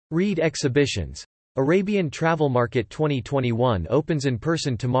Read exhibitions. Arabian Travel Market 2021 opens in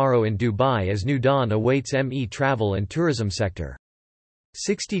person tomorrow in Dubai as new dawn awaits ME travel and tourism sector.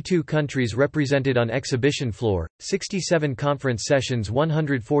 62 countries represented on exhibition floor, 67 conference sessions,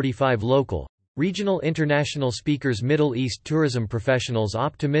 145 local, regional international speakers. Middle East tourism professionals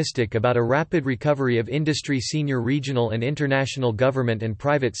optimistic about a rapid recovery of industry. Senior regional and international government and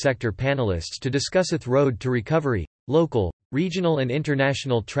private sector panelists to discusseth road to recovery. Local, regional and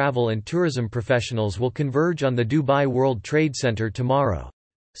international travel and tourism professionals will converge on the Dubai World Trade Center tomorrow,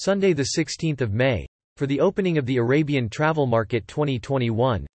 Sunday 16 May, for the opening of the Arabian Travel Market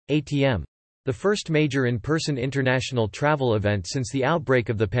 2021, ATM, the first major in-person international travel event since the outbreak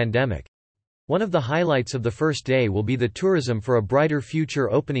of the pandemic. One of the highlights of the first day will be the Tourism for a Brighter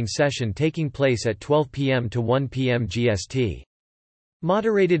Future opening session taking place at 12 p.m. to 1 p.m. GST.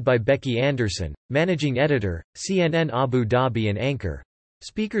 Moderated by Becky Anderson, Managing Editor, CNN Abu Dhabi and anchor.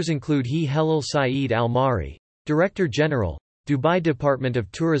 Speakers include Helal Saeed Al-Mahri, Director General, Dubai Department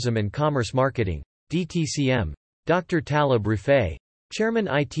of Tourism and Commerce Marketing, DTCM, Dr. Talib Rifai, Chairman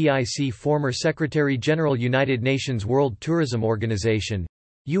ITIC, former Secretary General United Nations World Tourism Organization,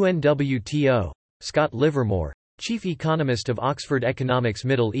 UNWTO, Scott Livermore, Chief Economist of Oxford Economics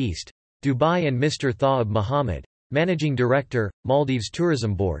Middle East, Dubai, and Mr. Thawab Mohammed, Managing Director, Maldives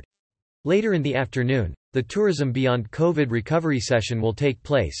Tourism Board. Later in the afternoon, the Tourism Beyond COVID recovery session will take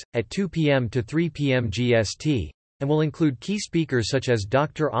place, at 2 p.m. to 3 p.m. GST, and will include key speakers such as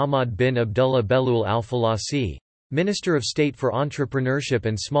Dr. Ahmad bin Abdullah Belul Al-Falasi, Minister of State for Entrepreneurship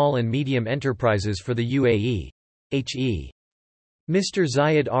and Small and Medium Enterprises for the UAE, HE. Mr.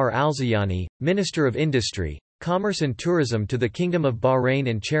 Zayed R. Al-Zayani, Minister of Industry, Commerce and Tourism to the Kingdom of Bahrain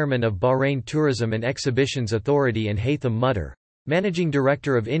and Chairman of Bahrain Tourism and Exhibitions Authority, and Haytham Mutter, Managing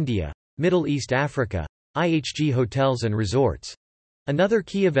Director of India, Middle East Africa, IHG Hotels and Resorts. Another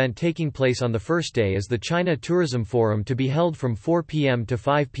key event taking place on the first day is the China Tourism Forum, to be held from 4 p.m. to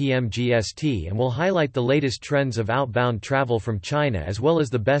 5 p.m. GST, and will highlight the latest trends of outbound travel from China as well as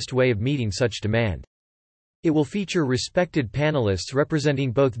the best way of meeting such demand. It will feature respected panelists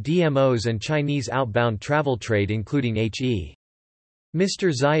representing both DMOs and Chinese outbound travel trade, including H.E.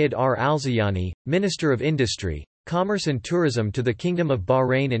 Mr. Zayed R. Al-Zayani, Minister of Industry, Commerce and Tourism to the Kingdom of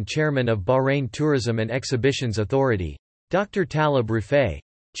Bahrain and Chairman of Bahrain Tourism and Exhibitions Authority, Dr. Talib Rifai,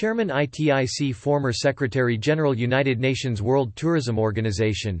 Chairman ITIC, former Secretary General United Nations World Tourism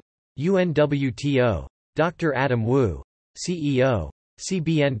Organization, UNWTO, Dr. Adam Wu, CEO,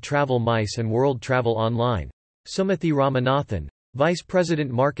 CBN Travel MICE and World Travel Online, Sumathi Ramanathan, Vice President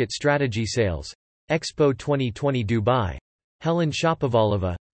Market Strategy Sales, Expo 2020 Dubai, Helen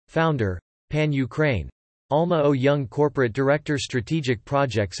Shapovalova, Founder, Pan Ukraine, Alma O. Young, Corporate Director Strategic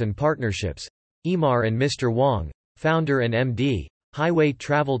Projects and Partnerships, Emar, and Mr. Wong, Founder and MD, Highway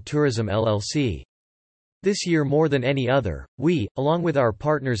Travel Tourism LLC. This year more than any other, we, along with our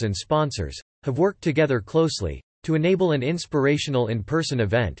partners and sponsors, have worked together closely to enable an inspirational in-person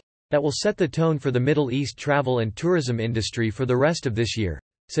event that will set the tone for the Middle East travel and tourism industry for the rest of this year,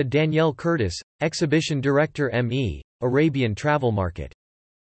 said Danielle Curtis, Exhibition Director ME, Arabian Travel Market.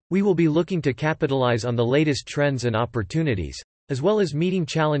 We will be looking to capitalize on the latest trends and opportunities, as well as meeting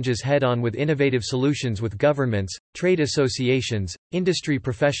challenges head-on with innovative solutions with governments, trade associations, industry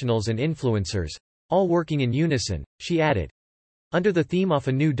professionals and influencers, all working in unison, she added. Under the theme of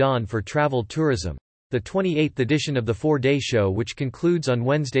a new dawn for travel tourism, the 28th edition of the four-day show, which concludes on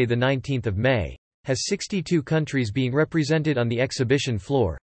Wednesday 19 May, has 62 countries being represented on the exhibition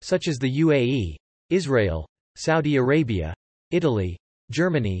floor, such as the UAE, Israel, Saudi Arabia, Italy,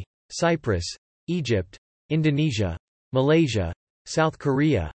 Germany, Cyprus, Egypt, Indonesia, Malaysia, South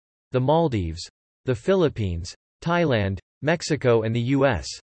Korea, the Maldives, the Philippines, Thailand, Mexico and the U.S.,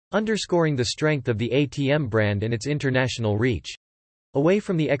 underscoring the strength of the ATM brand and its international reach. Away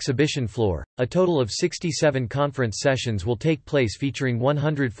from the exhibition floor, a total of 67 conference sessions will take place featuring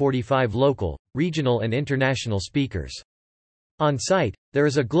 145 local, regional and international speakers. On site, there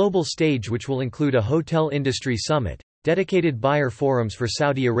is a global stage which will include a hotel industry summit, dedicated buyer forums for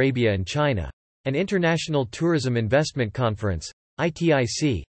Saudi Arabia and China, an international tourism investment conference,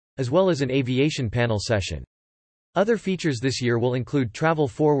 ITIC, as well as an aviation panel session. Other features this year will include Travel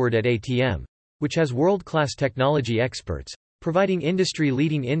Forward at ATM, which has world-class technology experts, providing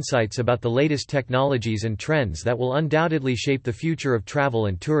industry-leading insights about the latest technologies and trends that will undoubtedly shape the future of travel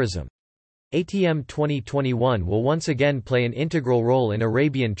and tourism. ATM 2021 will once again play an integral role in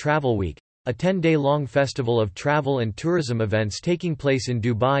Arabian Travel Week, a 10-day-long festival of travel and tourism events taking place in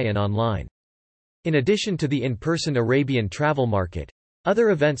Dubai and online. In addition to the in-person Arabian Travel Market,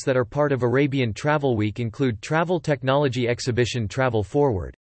 other events that are part of Arabian Travel Week include Travel Technology Exhibition Travel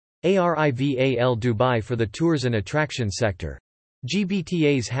Forward, ARIVAL Dubai for the tours and attractions sector.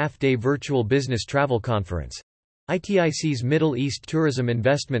 GBTA's half-day virtual business travel conference. ITIC's Middle East Tourism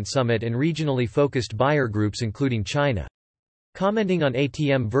Investment Summit and regionally focused buyer groups including China. Commenting on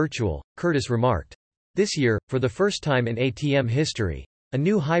ATM Virtual, Curtis remarked, "This year, for the first time in ATM history, a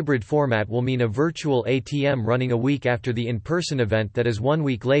new hybrid format will mean a virtual ATM running a week after the in-person event that is 1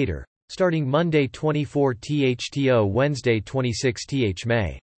 week later, starting Monday 24 THTO Wednesday 26 TH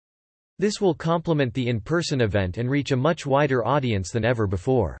May. This will complement the in-person event and reach a much wider audience than ever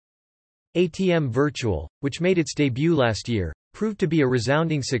before." ATM Virtual, which made its debut last year, proved to be a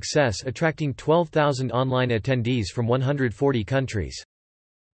resounding success, attracting 12,000 online attendees from 140 countries.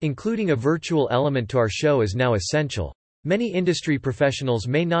 Including a virtual element to our show is now essential. Many industry professionals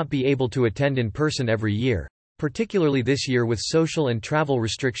may not be able to attend in person every year, particularly this year with social and travel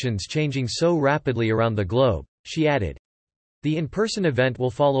restrictions changing so rapidly around the globe, she added. The in-person event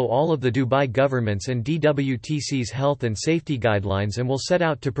will follow all of the Dubai government's and DWTC's health and safety guidelines and will set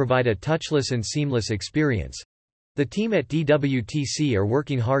out to provide a touchless and seamless experience. The team at DWTC are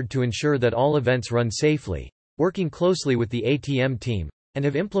working hard to ensure that all events run safely, working closely with the ATM team, and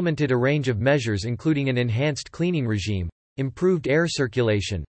have implemented a range of measures including an enhanced cleaning regime, improved air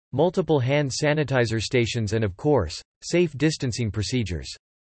circulation, multiple hand sanitizer stations and of course, safe distancing procedures.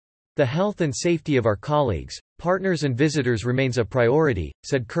 The health and safety of our colleagues, partners and visitors remains a priority,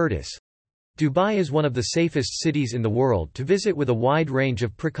 said Curtis. Dubai is one of the safest cities in the world to visit with a wide range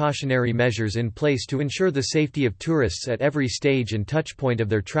of precautionary measures in place to ensure the safety of tourists at every stage and touchpoint of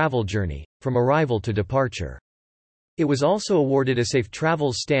their travel journey, from arrival to departure. It was also awarded a Safe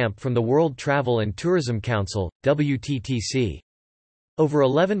Travels stamp from the World Travel and Tourism Council, WTTC. Over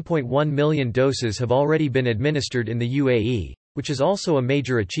 11.1 million doses have already been administered in the UAE, which is also a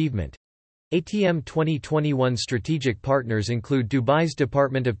major achievement. ATM 2021 strategic partners include Dubai's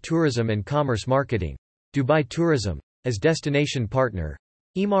Department of Tourism and Commerce Marketing, Dubai Tourism, as destination partner,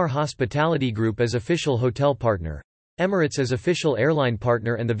 Emaar Hospitality Group as official hotel partner, Emirates as official airline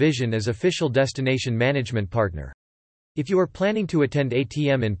partner and The Vision as official destination management partner. If you are planning to attend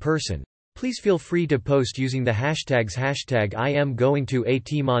ATM in person, please feel free to post using the hashtags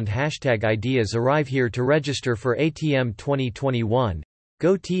 #IamGoingToATM and #IdeasArriveHere to register for ATM 2021.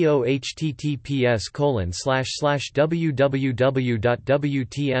 Go to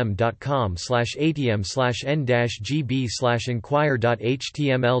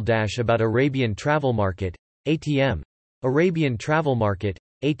about Arabian Travel Market, ATM. Arabian Travel Market,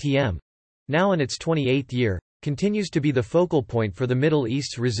 ATM. Now in its 28th year, continues to be the focal point for the Middle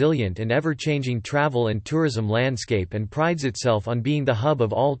East's resilient and ever-changing travel and tourism landscape and prides itself on being the hub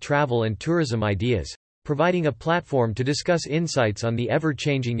of all travel and tourism ideas, providing a platform to discuss insights on the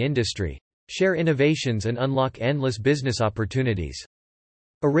ever-changing industry, share innovations and unlock endless business opportunities.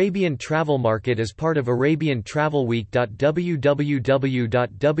 Arabian Travel Market is part of Arabian Travel Week.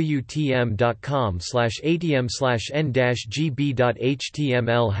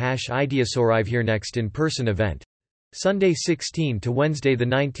 www.wtm.com/atm/n-gb.html #IdeasArriveHere next in-person event. Sunday 16 to Wednesday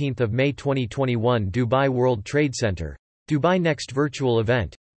 19 May 2021 Dubai World Trade Center. Dubai Next virtual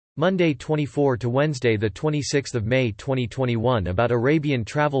event. Monday 24 to Wednesday 26 May 2021 about Arabian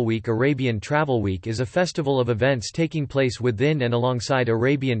Travel Week. Arabian Travel Week is a festival of events taking place within and alongside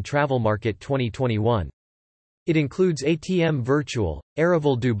Arabian Travel Market 2021. It includes ATM Virtual,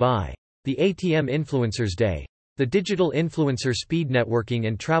 Arrival Dubai, the ATM Influencers Day, the Digital Influencer Speed Networking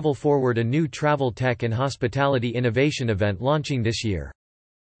and Travel Forward, a new travel tech and hospitality innovation event launching this year.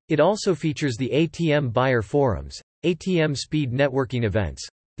 It also features the ATM Buyer Forums, ATM Speed Networking events,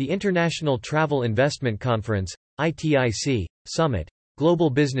 the International Travel Investment Conference, ITIC, Summit, Global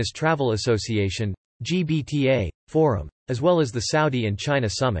Business Travel Association, GBTA, Forum, as well as the Saudi and China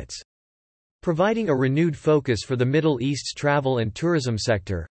summits. Providing a renewed focus for the Middle East's travel and tourism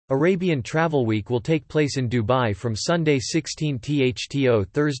sector, Arabian Travel Week will take place in Dubai from Sunday 16 THTO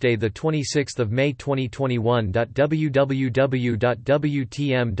Thursday 26 May 2021.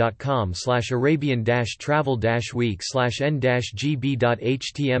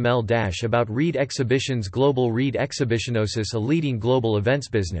 www.arabian-travel-week/n-gb.html- about Reed Exhibitions. Global Reed Exhibitionists, a leading global events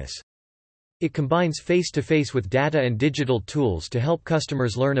business. It combines face-to-face with data and digital tools to help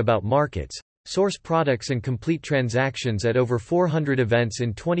customers learn about markets, source products and complete transactions at over 400 events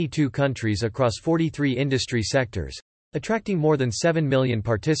in 22 countries across 43 industry sectors, attracting more than 7 million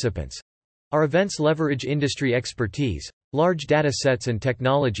participants. Our events leverage industry expertise, large data sets and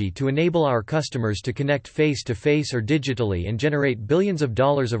technology to enable our customers to connect face-to-face or digitally and generate billions of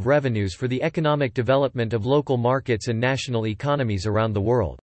dollars of revenues for the economic development of local markets and national economies around the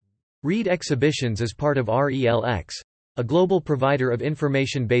world. Reed Exhibitions is part of RELX, a global provider of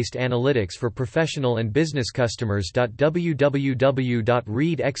information-based analytics for professional and business customers.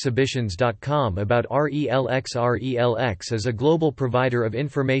 www.readexhibitions.com about RELX. RELX is a global provider of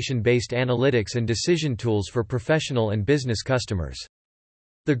information-based analytics and decision tools for professional and business customers.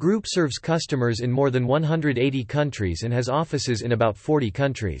 The group serves customers in more than 180 countries and has offices in about 40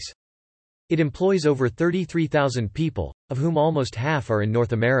 countries. It employs over 33,000 people, of whom almost half are in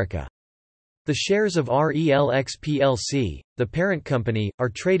North America. The shares of RELX plc, the parent company, are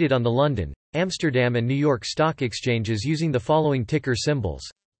traded on the London, Amsterdam and New York stock exchanges using the following ticker symbols: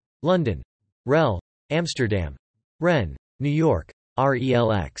 London, REL, Amsterdam, REN, New York,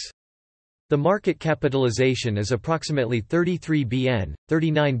 RELX. The market capitalization is approximately 33 BN,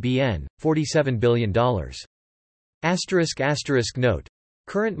 39 BN, $47 billion. Note: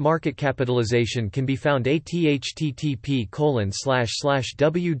 current market capitalization can be found at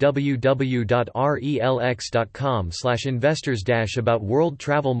http://www.relx.com/investors about World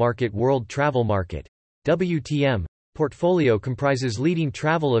Travel Market. World Travel Market WTM portfolio comprises leading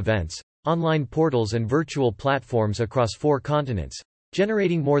travel events, online portals and virtual platforms across 4 continents,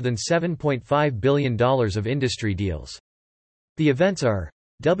 generating more than $7.5 billion of industry deals. The events are: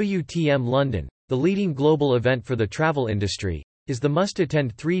 WTM London, the leading global event for the travel industry, is the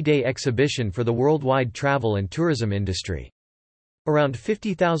must-attend 3-day exhibition for the worldwide travel and tourism industry. Around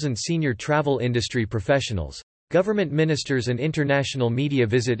 50,000 senior travel industry professionals, government ministers and international media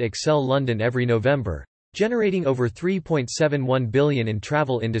visit Excel London every November, generating over $3.71 billion in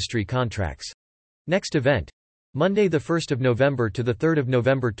travel industry contracts. Next event: Monday 1 November to 3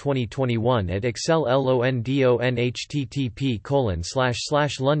 November 2021 at Excel London.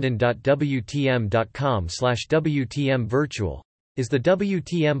 http://london.wtm.com/WTM Virtual is the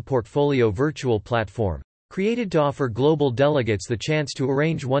WTM Portfolio virtual platform, created to offer global delegates the chance to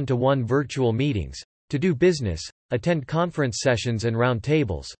arrange one-to-one virtual meetings, to do business, attend conference sessions and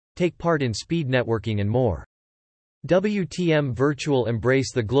roundtables, take part in speed networking and more. WTM Virtual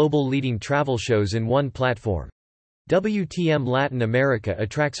embrace the global leading travel shows in one platform. WTM Latin America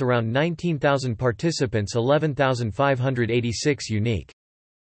attracts around 19,000 participants, 11,586 unique.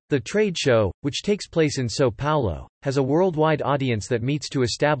 The trade show, which takes place in São Paulo, has a worldwide audience that meets to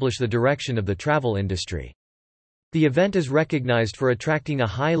establish the direction of the travel industry. The event is recognized for attracting a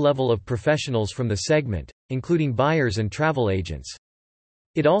high level of professionals from the segment, including buyers and travel agents.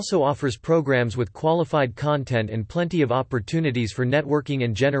 It also offers programs with qualified content and plenty of opportunities for networking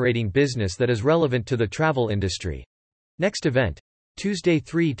and generating business that is relevant to the travel industry. Next event: Tuesday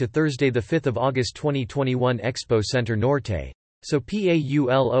 3 to Thursday 5 August 2021 Expo Center Norte. So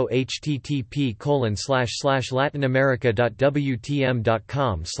PAULO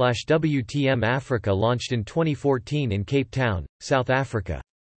http://latinamerica.wtm.com/WTM Africa launched in 2014 in Cape Town, South Africa.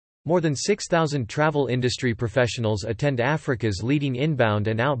 More than 6,000 travel industry professionals attend Africa's leading inbound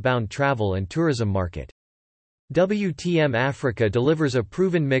and outbound travel and tourism market. WTM Africa delivers a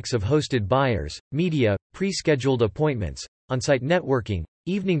proven mix of hosted buyers, media, pre-scheduled appointments, on-site networking,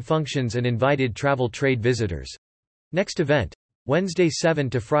 evening functions and invited travel trade visitors. Next event: Wednesday 7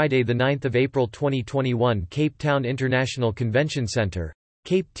 to Friday 9 April 2021 Cape Town International Convention Center,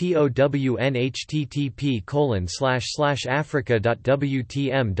 Cape TOWN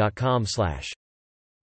http://africa.wtm.com/